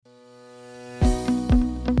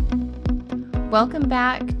Welcome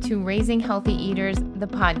back to Raising Healthy Eaters, the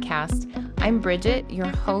podcast. I'm Bridget, your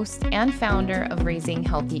host and founder of Raising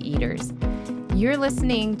Healthy Eaters. You're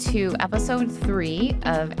listening to episode 3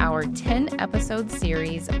 of our 10-episode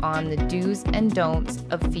series on the do's and don'ts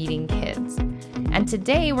of feeding kids. And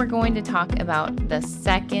today we're going to talk about the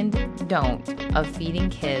second don't of feeding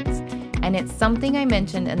kids, and it's something I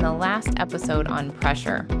mentioned in the last episode on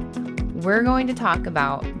pressure. We're going to talk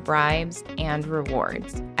about bribes and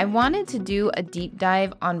rewards. I wanted to do a deep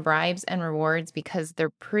dive on bribes and rewards because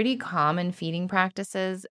they're pretty common feeding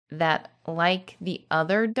practices that, like the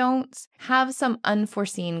other don'ts, have some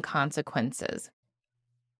unforeseen consequences.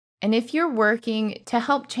 And if you're working to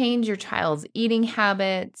help change your child's eating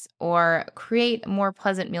habits or create more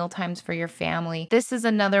pleasant meal times for your family, this is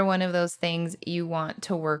another one of those things you want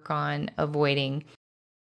to work on avoiding.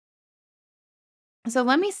 So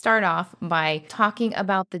let me start off by talking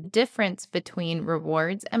about the difference between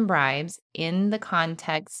rewards and bribes in the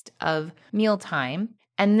context of mealtime.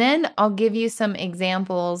 And then I'll give you some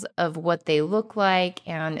examples of what they look like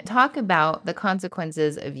and talk about the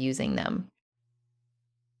consequences of using them.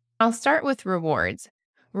 I'll start with rewards.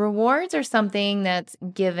 Rewards are something that's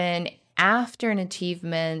given after an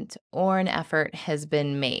achievement or an effort has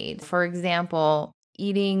been made. For example,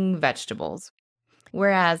 eating vegetables.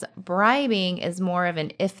 Whereas bribing is more of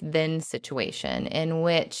an if-then situation in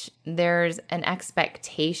which there's an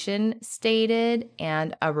expectation stated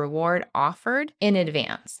and a reward offered in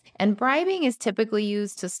advance. And bribing is typically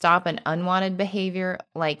used to stop an unwanted behavior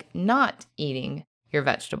like not eating your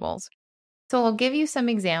vegetables. So I'll give you some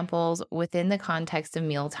examples within the context of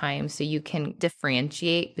mealtime so you can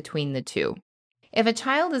differentiate between the two. If a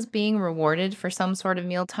child is being rewarded for some sort of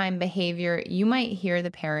mealtime behavior, you might hear the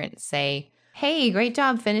parent say, "Hey, great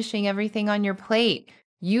job finishing everything on your plate.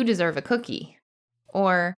 You deserve a cookie."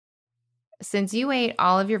 Or, "Since you ate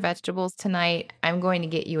all of your vegetables tonight, I'm going to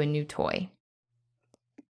get you a new toy."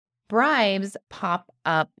 Bribes pop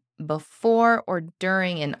up before or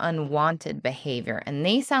during an unwanted behavior, and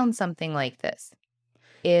they sound something like this.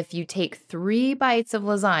 If you take 3 bites of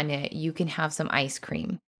lasagna, you can have some ice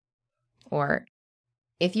cream. Or,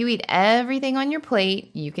 if you eat everything on your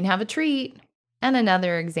plate, you can have a treat. And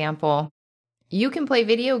another example, you can play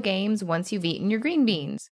video games once you've eaten your green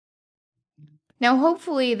beans. Now,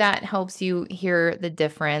 hopefully that helps you hear the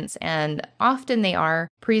difference, and often they are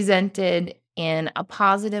presented in a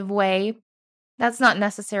positive way. That's not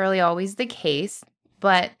necessarily always the case,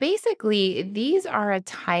 but basically these are a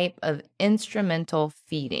type of instrumental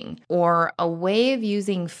feeding or a way of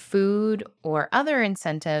using food or other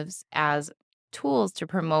incentives as tools to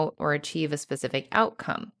promote or achieve a specific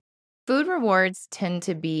outcome. Food rewards tend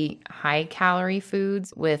to be high-calorie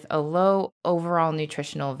foods with a low overall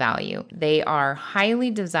nutritional value. They are highly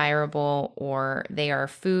desirable, or they are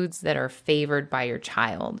foods that are favored by your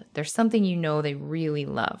child. There's something you know they really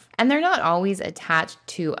love. And they're not always attached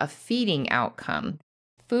to a feeding outcome.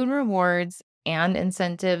 Food rewards and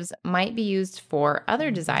incentives might be used for other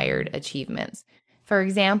desired achievements. For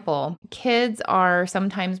example, kids are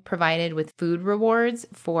sometimes provided with food rewards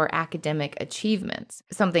for academic achievements.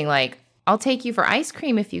 Something like, "I'll take you for ice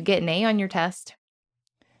cream if you get an A on your test."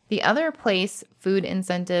 The other place food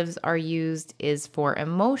incentives are used is for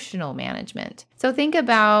emotional management. So think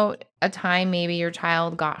about a time maybe your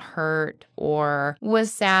child got hurt or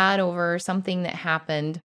was sad over something that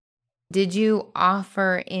happened. Did you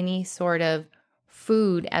offer any sort of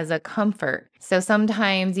food as a comfort? So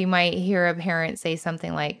sometimes you might hear a parent say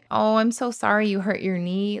something like, "Oh, I'm so sorry you hurt your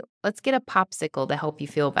knee. Let's get a popsicle to help you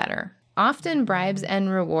feel better." Often bribes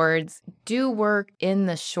and rewards do work in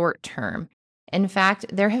the short term. In fact,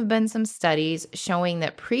 there have been some studies showing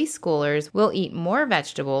that preschoolers will eat more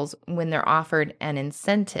vegetables when they're offered an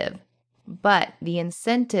incentive. But the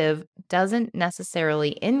incentive doesn't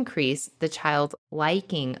necessarily increase the child's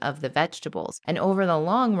liking of the vegetables. And over the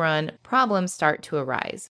long run, problems start to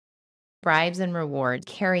arise. Bribes and rewards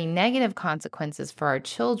carry negative consequences for our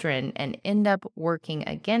children and end up working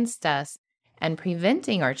against us and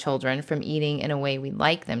preventing our children from eating in a way we'd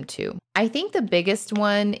like them to. I think the biggest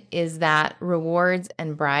one is that rewards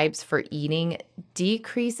and bribes for eating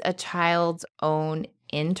decrease a child's own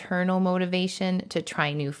internal motivation to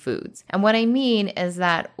try new foods. And what I mean is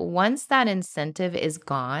that once that incentive is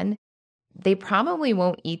gone, they probably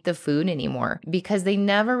won't eat the food anymore because they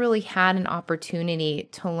never really had an opportunity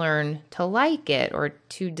to learn to like it or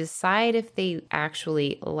to decide if they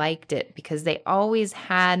actually liked it, because they always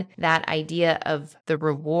had that idea of the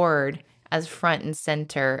reward as front and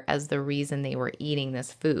center as the reason they were eating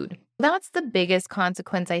this food. That's the biggest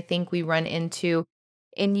consequence I think we run into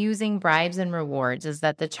in using bribes and rewards is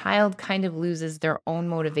that the child kind of loses their own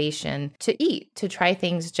motivation to eat, to try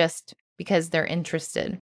things just because they're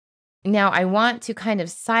interested. Now, I want to kind of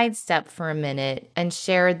sidestep for a minute and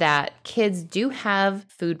share that kids do have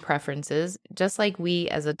food preferences, just like we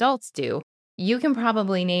as adults do. You can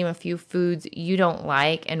probably name a few foods you don't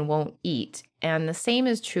like and won't eat. And the same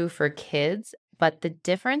is true for kids. But the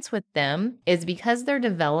difference with them is because they're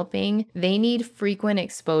developing, they need frequent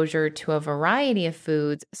exposure to a variety of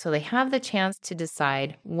foods so they have the chance to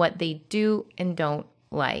decide what they do and don't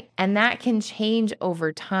like. And that can change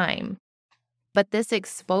over time. But this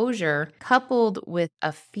exposure, coupled with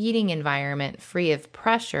a feeding environment free of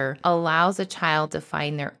pressure, allows a child to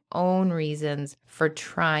find their own reasons for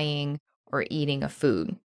trying or eating a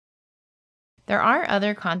food. There are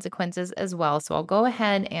other consequences as well, so I'll go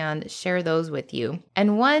ahead and share those with you.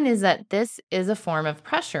 And one is that this is a form of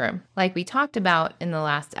pressure, like we talked about in the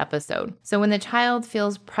last episode. So when the child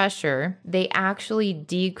feels pressure, they actually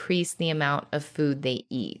decrease the amount of food they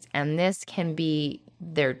eat. And this can be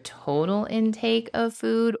their total intake of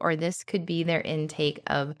food, or this could be their intake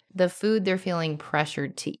of the food they're feeling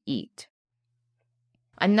pressured to eat.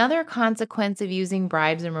 Another consequence of using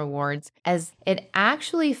bribes and rewards is it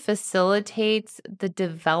actually facilitates the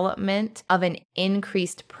development of an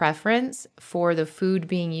increased preference for the food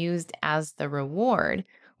being used as the reward,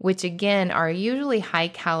 which again are usually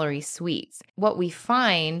high-calorie sweets. What we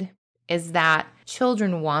find is that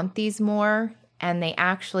children want these more and they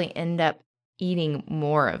actually end up eating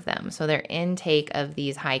more of them. So their intake of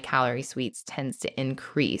these high-calorie sweets tends to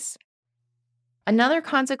increase. Another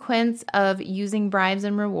consequence of using bribes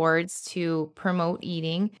and rewards to promote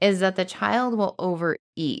eating is that the child will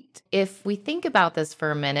overeat. If we think about this for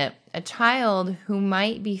a minute, a child who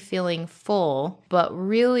might be feeling full but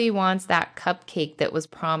really wants that cupcake that was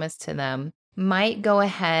promised to them might go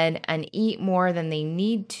ahead and eat more than they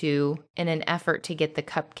need to in an effort to get the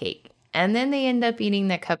cupcake. And then they end up eating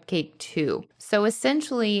the cupcake too. So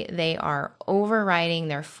essentially, they are overriding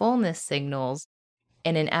their fullness signals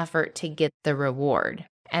in an effort to get the reward.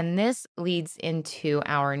 And this leads into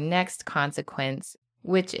our next consequence,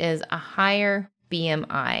 which is a higher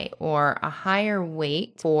BMI or a higher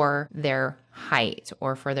weight for their height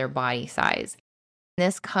or for their body size.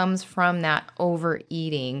 This comes from that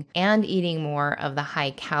overeating and eating more of the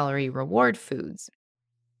high calorie reward foods.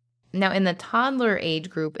 Now, in the toddler age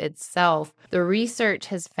group itself, the research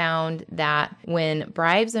has found that when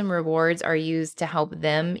bribes and rewards are used to help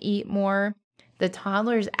them eat more, the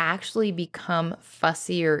toddlers actually become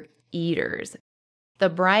fussier eaters. The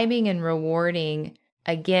bribing and rewarding,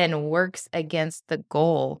 again, works against the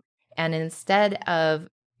goal. And instead of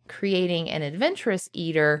creating an adventurous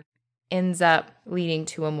eater, ends up leading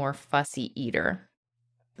to a more fussy eater.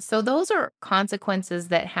 So those are consequences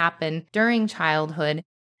that happen during childhood.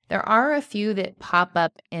 There are a few that pop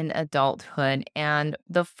up in adulthood, and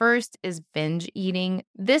the first is binge eating.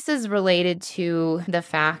 This is related to the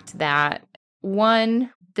fact that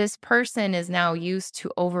one, this person is now used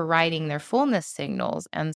to overriding their fullness signals,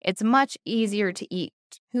 and it's much easier to eat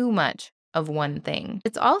too much of one thing.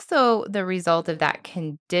 It's also the result of that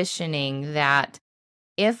conditioning that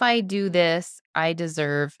if I do this, I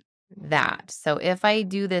deserve that. So if I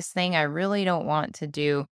do this thing I really don't want to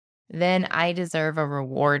do, then I deserve a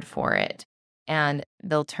reward for it. And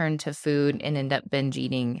they'll turn to food and end up binge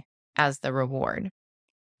eating as the reward.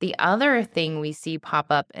 The other thing we see pop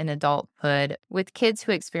up in adulthood with kids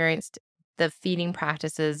who experienced the feeding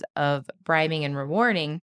practices of bribing and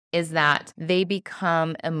rewarding is that they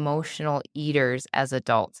become emotional eaters as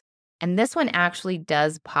adults. And this one actually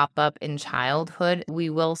does pop up in childhood. We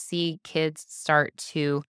will see kids start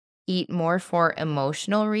to eat more for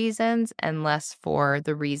emotional reasons and less for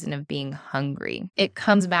the reason of being hungry. It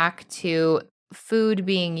comes back to food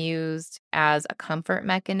being used as a comfort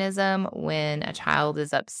mechanism when a child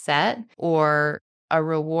is upset or a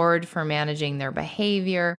reward for managing their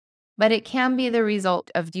behavior, but it can be the result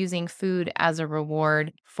of using food as a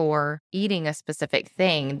reward for eating a specific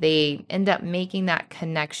thing. They end up making that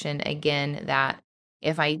connection again that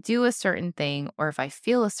if I do a certain thing or if I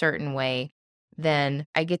feel a certain way, then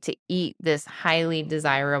I get to eat this highly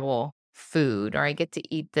desirable food or I get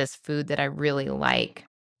to eat this food that I really like.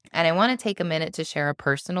 And I want to take a minute to share a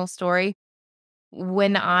personal story.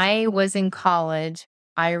 When I was in college,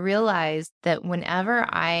 I realized that whenever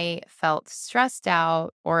I felt stressed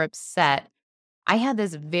out or upset, I had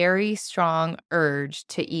this very strong urge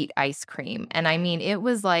to eat ice cream. And I mean, it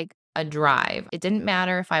was like a drive. It didn't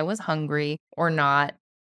matter if I was hungry or not.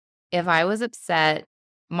 If I was upset,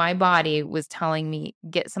 my body was telling me,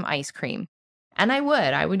 get some ice cream. And I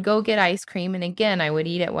would go get ice cream. And again, I would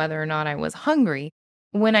eat it whether or not I was hungry.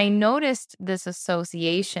 when I noticed this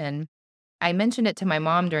association, I mentioned it to my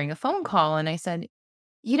mom during a phone call and I said,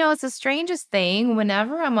 it's the strangest thing.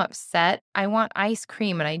 Whenever I'm upset, I want ice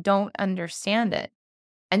cream and I don't understand it.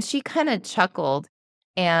 And she kind of chuckled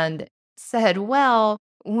and said, well,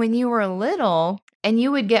 when you were little and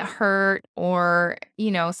you would get hurt or,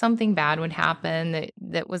 something bad would happen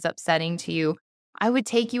that was upsetting to you, I would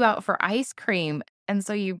take you out for ice cream. And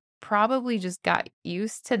so you probably just got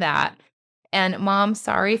used to that. And Mom,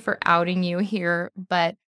 sorry for outing you here,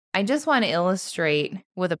 but I just want to illustrate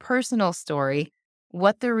with a personal story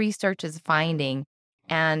what the research is finding.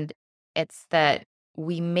 And it's that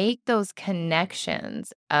we make those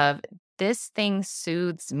connections of this thing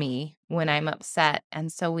soothes me when I'm upset.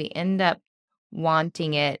 And so we end up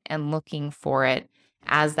wanting it and looking for it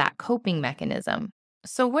as that coping mechanism.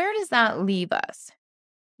 So where does that leave us?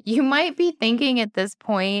 You might be thinking at this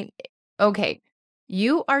point, okay,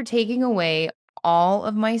 you are taking away all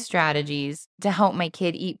of my strategies to help my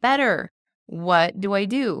kid eat better. What do I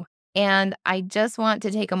do? And I just want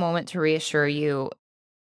to take a moment to reassure you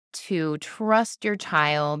to trust your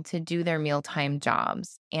child to do their mealtime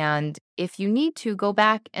jobs. And if you need to, go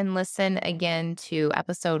back and listen again to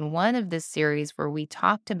episode 1 of this series where we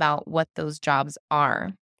talked about what those jobs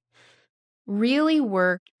are. Really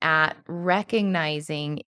work at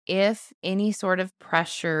recognizing if any sort of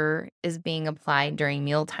pressure is being applied during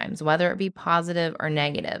meal times, whether it be positive or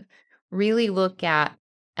negative. Really look at,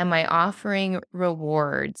 am I offering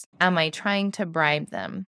rewards? Am I trying to bribe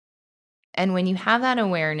them? And when you have that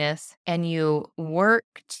awareness and you work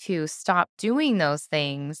to stop doing those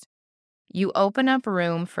things, you open up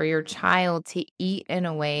room for your child to eat in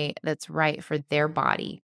a way that's right for their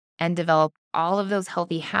body and develop all of those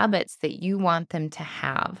healthy habits that you want them to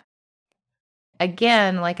have.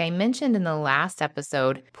 Again, like I mentioned in the last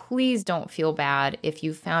episode, please don't feel bad if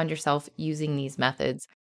you found yourself using these methods.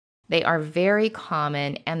 They are very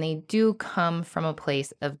common and they do come from a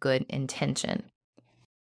place of good intention.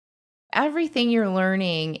 Everything you're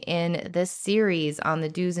learning in this series on the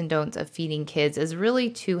do's and don'ts of feeding kids is really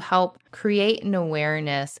to help create an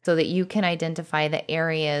awareness so that you can identify the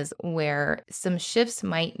areas where some shifts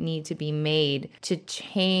might need to be made to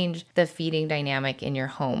change the feeding dynamic in your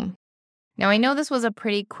home. Now, I know this was a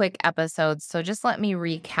pretty quick episode, so just let me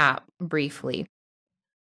recap briefly.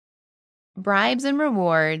 Bribes and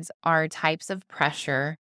rewards are types of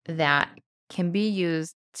pressure that can be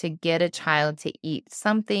used to get a child to eat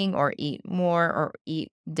something or eat more or eat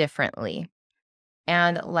differently.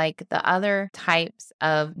 And like the other types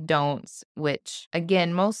of don'ts, which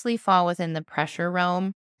again mostly fall within the pressure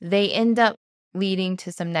realm, they end up leading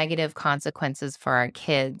to some negative consequences for our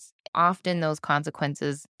kids. Often those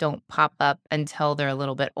consequences don't pop up until they're a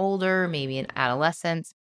little bit older, maybe in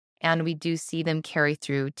adolescence, and we do see them carry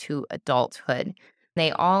through to adulthood.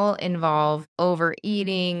 They all involve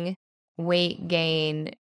overeating, weight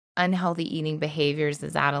gain, unhealthy eating behaviors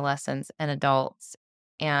as adolescents and adults,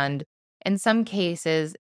 and in some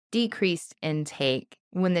cases, decreased intake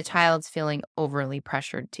when the child's feeling overly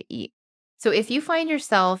pressured to eat. So if you find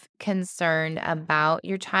yourself concerned about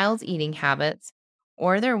your child's eating habits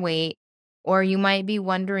or their weight, or you might be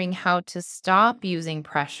wondering how to stop using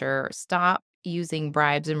pressure, stop using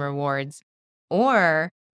bribes and rewards,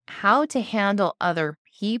 or how to handle other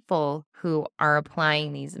people who are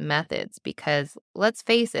applying these methods, because let's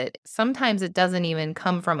face it, sometimes it doesn't even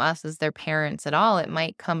come from us as their parents at all. It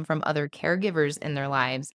might come from other caregivers in their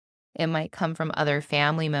lives. It might come from other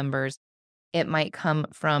family members. It might come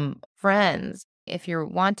from friends. If you're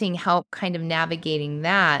wanting help kind of navigating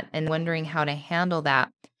that and wondering how to handle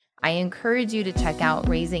that, I encourage you to check out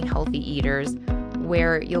Raising Healthy Eaters,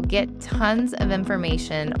 where you'll get tons of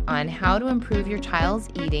information on how to improve your child's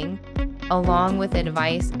eating, along with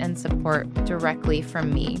advice and support directly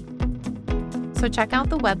from me. So check out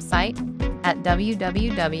the website at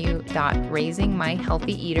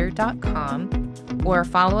www.raisingmyhealthyeater.com or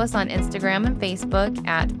follow us on Instagram and Facebook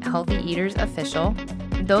at Healthy Eaters Official.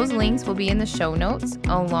 Those links will be in the show notes,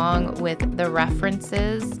 along with the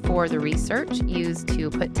references for the research used to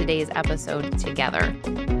put today's episode together.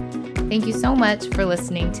 Thank you so much for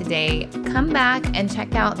listening today. Come back and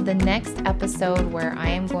check out the next episode where I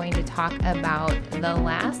am going to talk about the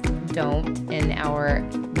last don't in our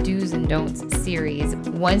do's and don'ts series.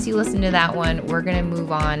 Once you listen to that one, we're going to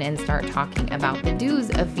move on and start talking about the do's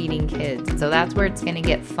of feeding kids. So that's where it's going to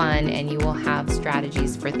get fun, and you will have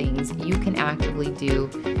strategies for things you can actively do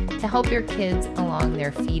to help your kids along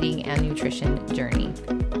their feeding and nutrition journey.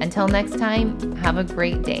 Until next time, have a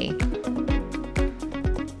great day.